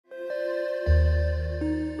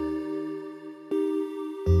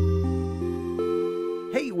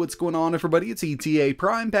what's going on everybody? It's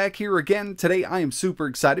etaprime back here again. Today I am super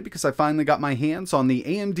excited because I finally got my hands on the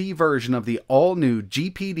AMD version of the all-new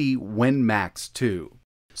GPD Win Max 2.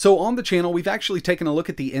 So on the channel, we've actually taken a look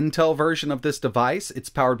at the Intel version of this device. It's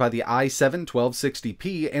powered by the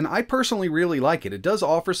i7-1260p, and I personally really like it. It does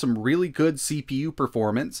offer some really good CPU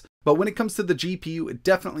performance, but when it comes to the GPU, it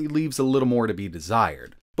definitely leaves a little more to be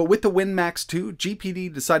desired. But with the Win Max 2,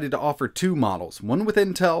 GPD decided to offer two models, one with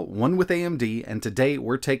Intel, one with AMD, and today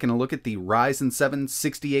we're taking a look at the Ryzen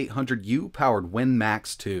 6800U powered Win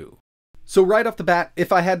Max 2. So right off the bat,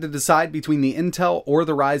 if I had to decide between the Intel or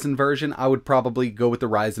the Ryzen version, I would probably go with the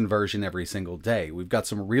Ryzen version every single day. We've got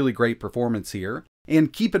some really great performance here.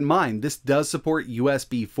 And keep in mind, this does support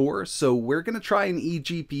USB 4, so we're going to try an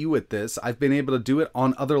eGPU with this. I've been able to do it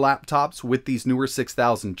on other laptops with these newer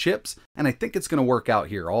 6000 chips, and I think it's going to work out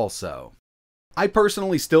here also. I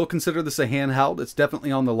personally still consider this a handheld. It's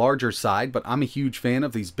definitely on the larger side, but I'm a huge fan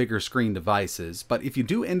of these bigger screen devices. But if you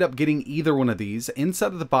do end up getting either one of these,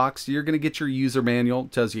 inside of the box, you're going to get your user manual.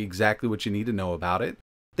 It tells you exactly what you need to know about it.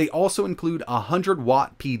 They also include a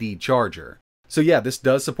 100-watt PD charger. So yeah, this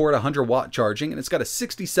does support 100-watt charging, and it's got a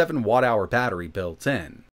 67 watt-hour battery built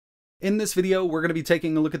in. In this video, we're going to be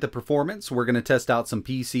taking a look at the performance. We're going to test out some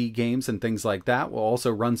PC games and things like that. We'll also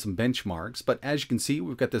run some benchmarks, but as you can see,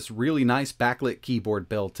 we've got this really nice backlit keyboard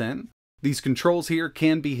built in. These controls here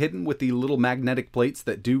can be hidden with the little magnetic plates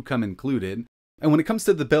that do come included. And when it comes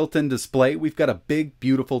to the built-in display, we've got a big,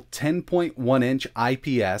 beautiful 10.1-inch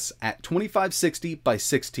IPS at 2560 by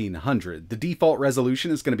 1600. The default resolution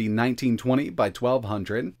is going to be 1920 by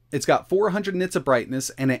 1200. It's got 400 nits of brightness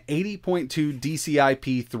and an 80.2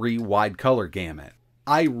 DCI-P3 wide color gamut.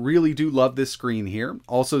 I really do love this screen here.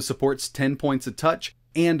 Also supports 10 points of touch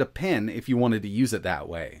and a pen if you wanted to use it that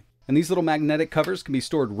way. And these little magnetic covers can be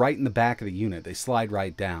stored right in the back of the unit. They slide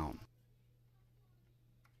right down.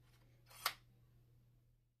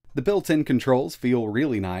 The built-in controls feel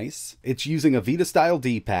really nice. It's using a Vita-style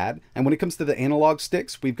D-pad, and when it comes to the analog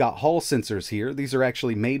sticks, we've got Hall sensors here. These are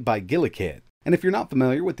actually made by Gillikit. And if you're not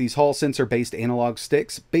familiar with these Hall sensor-based analog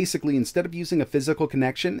sticks, basically instead of using a physical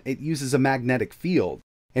connection, it uses a magnetic field.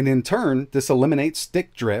 And in turn, this eliminates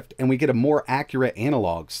stick drift, and we get a more accurate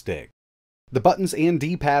analog stick. The buttons and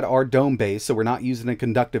D-pad are dome-based, so we're not using a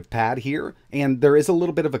conductive pad here, and there is a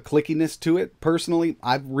little bit of a clickiness to it. Personally,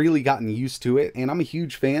 I've really gotten used to it, and I'm a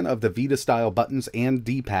huge fan of the Vita-style buttons and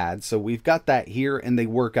D-pad, so we've got that here, and they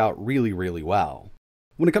work out really, really well.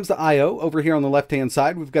 When it comes to I/O, over here on the left-hand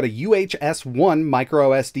side, we've got a UHS-1 micro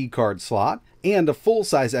SD card slot, and a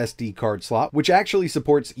full-size SD card slot, which actually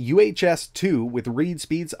supports UHS-2 with read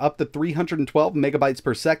speeds up to 312 megabytes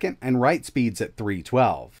per second, and write speeds at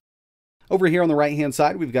 312. Over here on the right-hand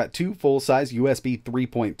side, we've got two full-size USB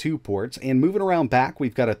 3.2 ports, and moving around back,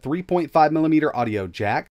 we've got a 3.5mm audio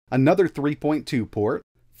jack, another 3.2 port,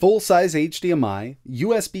 full-size HDMI,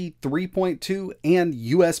 USB 3.2, and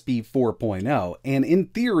USB 4.0. And in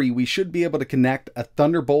theory, we should be able to connect a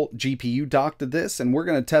Thunderbolt GPU dock to this, and we're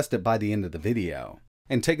going to test it by the end of the video.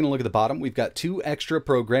 And taking a look at the bottom, we've got two extra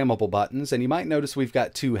programmable buttons, and you might notice we've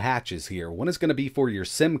got two hatches here. One is going to be for your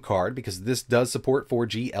SIM card, because this does support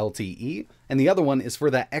 4G LTE, and the other one is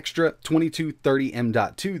for that extra 2230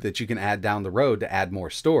 M.2 that you can add down the road to add more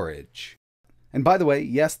storage. And by the way,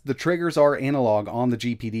 yes, the triggers are analog on the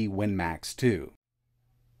GPD Win Max 2.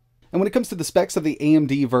 And when it comes to the specs of the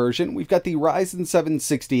AMD version, we've got the Ryzen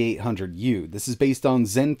 6800U. This is based on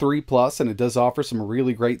Zen 3 Plus, and it does offer some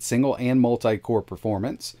really great single and multi-core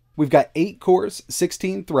performance. We've got 8 cores,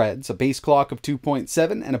 16 threads, a base clock of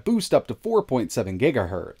 2.7, and a boost up to 4.7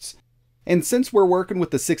 GHz. And since we're working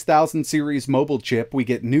with the 6000 series mobile chip, we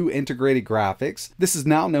get new integrated graphics. This is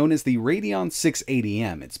now known as the Radeon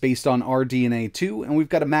 680M. It's based on RDNA 2, and we've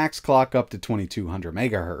got a max clock up to 2200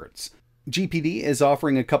 MHz. GPD is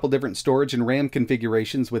offering a couple different storage and RAM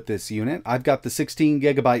configurations with this unit. I've got the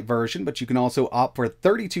 16GB version, but you can also opt for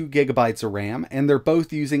 32GB of RAM, and they're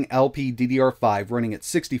both using LPDDR5 running at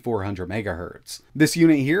 6400 MHz. This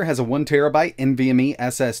unit here has a 1TB NVMe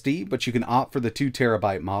SSD, but you can opt for the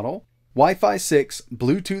 2TB model, Wi-Fi 6,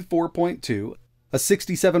 Bluetooth 4.2, a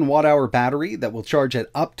 67 watt-hour battery that will charge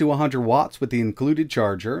at up to 100 watts with the included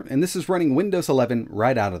charger, and this is running Windows 11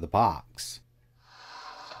 right out of the box.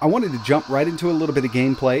 I wanted to jump right into a little bit of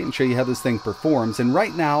gameplay and show you how this thing performs, and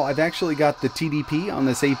right now I've actually got the TDP on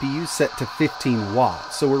this APU set to 15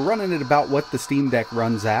 watts, so we're running at about what the Steam Deck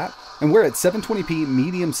runs at, and we're at 720p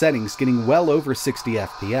medium settings getting well over 60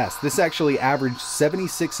 FPS. This actually averaged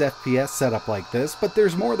 76 FPS set up like this, but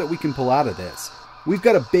there's more that we can pull out of this. We've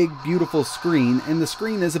got a big, beautiful screen, and the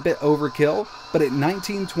screen is a bit overkill, but at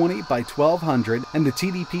 1920 by 1200 and the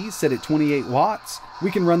TDP set at 28 watts,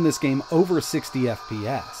 we can run this game over 60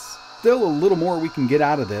 FPS. Still a little more we can get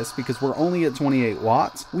out of this because we're only at 28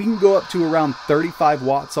 watts. We can go up to around 35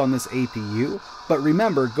 watts on this APU, but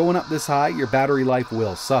remember, going up this high, your battery life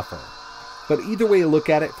will suffer. But either way you look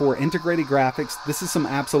at it, for integrated graphics, this is some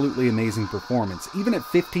absolutely amazing performance. Even at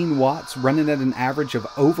 15 watts, running at an average of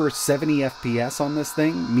over 70 FPS on this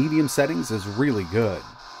thing, medium settings, is really good.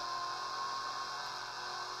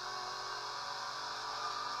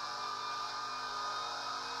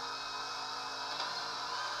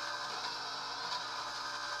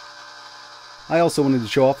 I also wanted to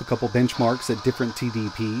show off a couple benchmarks at different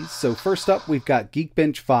TDPs. So first up, we've got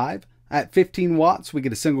Geekbench 5. At 15 watts, we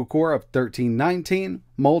get a single core of 1319,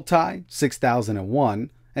 multi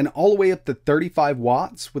 6001, and all the way up to 35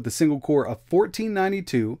 watts with a single core of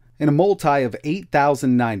 1492 and a multi of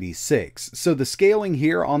 8096. So the scaling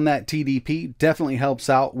here on that TDP definitely helps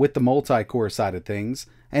out with the multi-core side of things,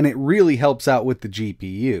 and it really helps out with the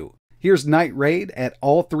GPU. Here's Night Raid at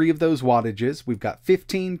all three of those wattages. We've got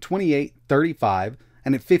 15, 28, 35,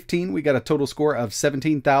 and at 15 we got a total score of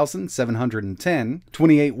 17,710,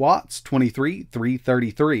 28 watts,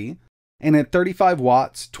 23,333, and at 35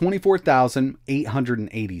 watts,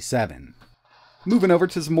 24,887. Moving over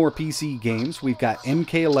to some more PC games, we've got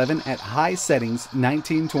MK11 at high settings,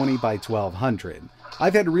 1920 by 1200.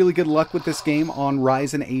 I've had really good luck with this game on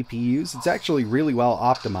Ryzen APUs. It's actually really well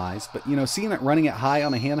optimized, but you know, seeing it running at high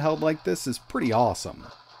on a handheld like this is pretty awesome.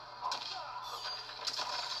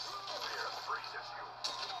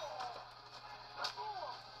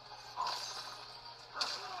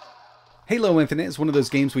 Halo Infinite is one of those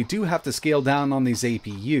games we do have to scale down on these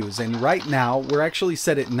APUs, and right now we're actually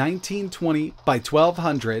set at 1920 by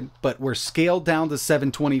 1200, but we're scaled down to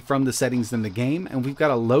 720 from the settings in the game, and we've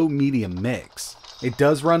got a low-medium mix. It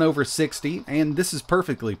does run over 60, and this is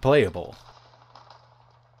perfectly playable.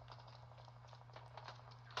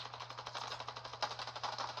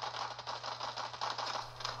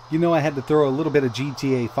 You know, I had to throw a little bit of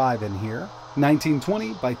GTA 5 in here.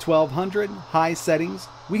 1920 by 1200, high settings.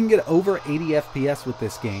 We can get over 80 FPS with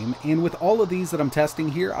this game, and with all of these that I'm testing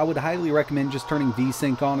here, I would highly recommend just turning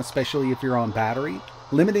VSync on, especially if you're on battery.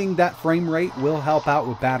 Limiting that frame rate will help out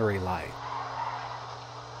with battery life.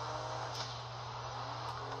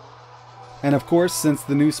 And of course, since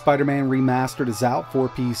the new Spiderman remastered is out for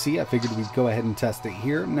PC, I figured we'd go ahead and test it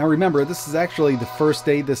here. Now remember, this is actually the first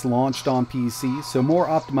day this launched on PC, so more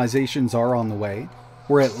optimizations are on the way.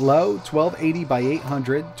 We're at low, 1280 by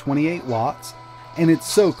 800, 28 watts, and it's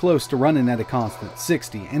so close to running at a constant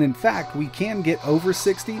 60. And in fact, we can get over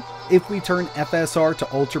 60 if we turn FSR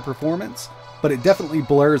to ultra performance, but it definitely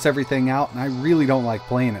blurs everything out, and I really don't like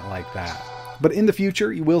playing it like that. But in the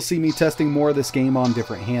future, you will see me testing more of this game on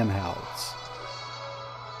different handhelds.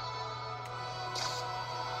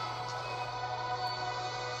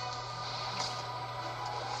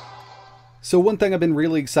 So one thing I've been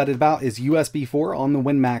really excited about is USB 4 on the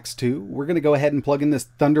Win Max 2. We're going to go ahead and plug in this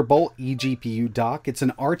Thunderbolt eGPU dock. It's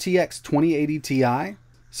an RTX 2080 Ti.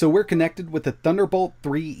 So we're connected with the Thunderbolt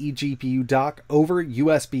 3 eGPU dock over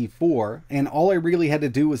USB 4, and all I really had to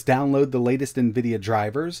do was download the latest NVIDIA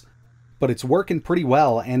drivers. But it's working pretty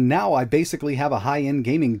well, and now I basically have a high-end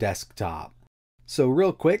gaming desktop. So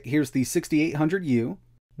real quick, here's the 6800U.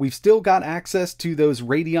 We've still got access to those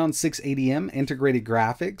Radeon 680M integrated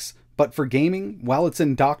graphics, but for gaming, while it's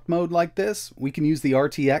in docked mode like this, we can use the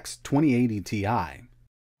RTX 2080 Ti.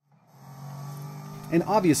 And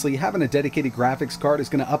obviously, having a dedicated graphics card is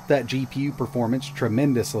going to up that GPU performance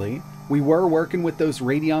tremendously. We were working with those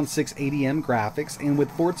Radeon 680M graphics, and with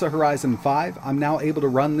Forza Horizon 5, I'm now able to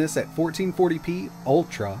run this at 1440p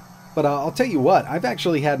Ultra. But I'll tell you what, I've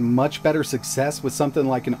actually had much better success with something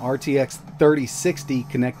like an RTX 3060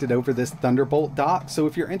 connected over this Thunderbolt dock. So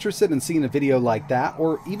if you're interested in seeing a video like that,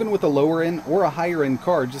 or even with a lower end or a higher end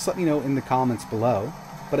card, just let me know in the comments below.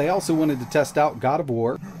 But I also wanted to test out God of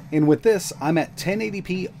War, and with this, I'm at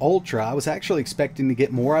 1080p Ultra. I was actually expecting to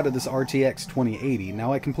get more out of this RTX 2080.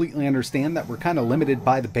 Now I completely understand that we're kind of limited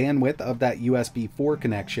by the bandwidth of that USB 4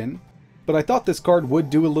 connection, but I thought this card would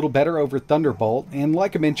do a little better over Thunderbolt, and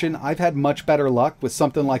like I mentioned, I've had much better luck with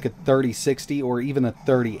something like a 3060 or even a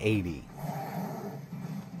 3080.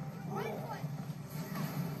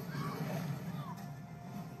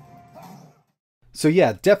 So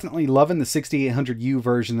yeah, definitely loving the 6800U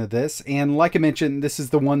version of this, and like I mentioned, this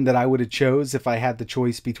is the one that I would have chose if I had the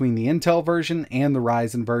choice between the Intel version and the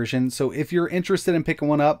Ryzen version. So if you're interested in picking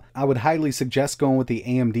one up, I would highly suggest going with the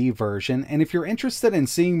AMD version. And if you're interested in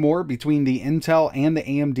seeing more between the Intel and the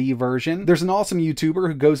AMD version, there's an awesome YouTuber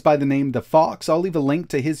who goes by the name The Fox. I'll leave a link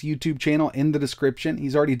to his YouTube channel in the description.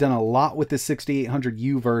 He's already done a lot with the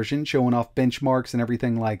 6800U version, showing off benchmarks and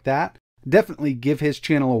everything like that. Definitely give his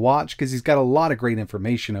channel a watch because he's got a lot of great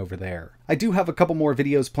information over there. I do have a couple more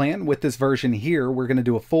videos planned with this version here. We're going to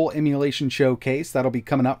do a full emulation showcase. That'll be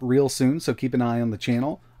coming up real soon, so keep an eye on the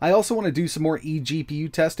channel. I also want to do some more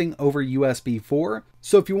eGPU testing over USB 4.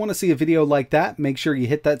 So if you want to see a video like that, make sure you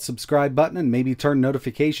hit that subscribe button and maybe turn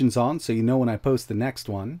notifications on so you know when I post the next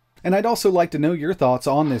one. And I'd also like to know your thoughts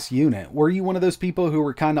on this unit. Were you one of those people who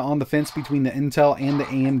were kind of on the fence between the Intel and the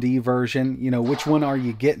AMD version? You know, which one are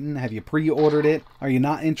you getting? Have you pre-ordered it? Are you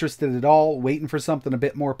not interested at all, waiting for something a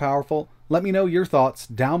bit more powerful? Let me know your thoughts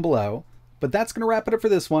down below. But that's going to wrap it up for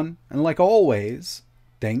this one. And like always,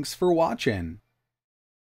 thanks for watching.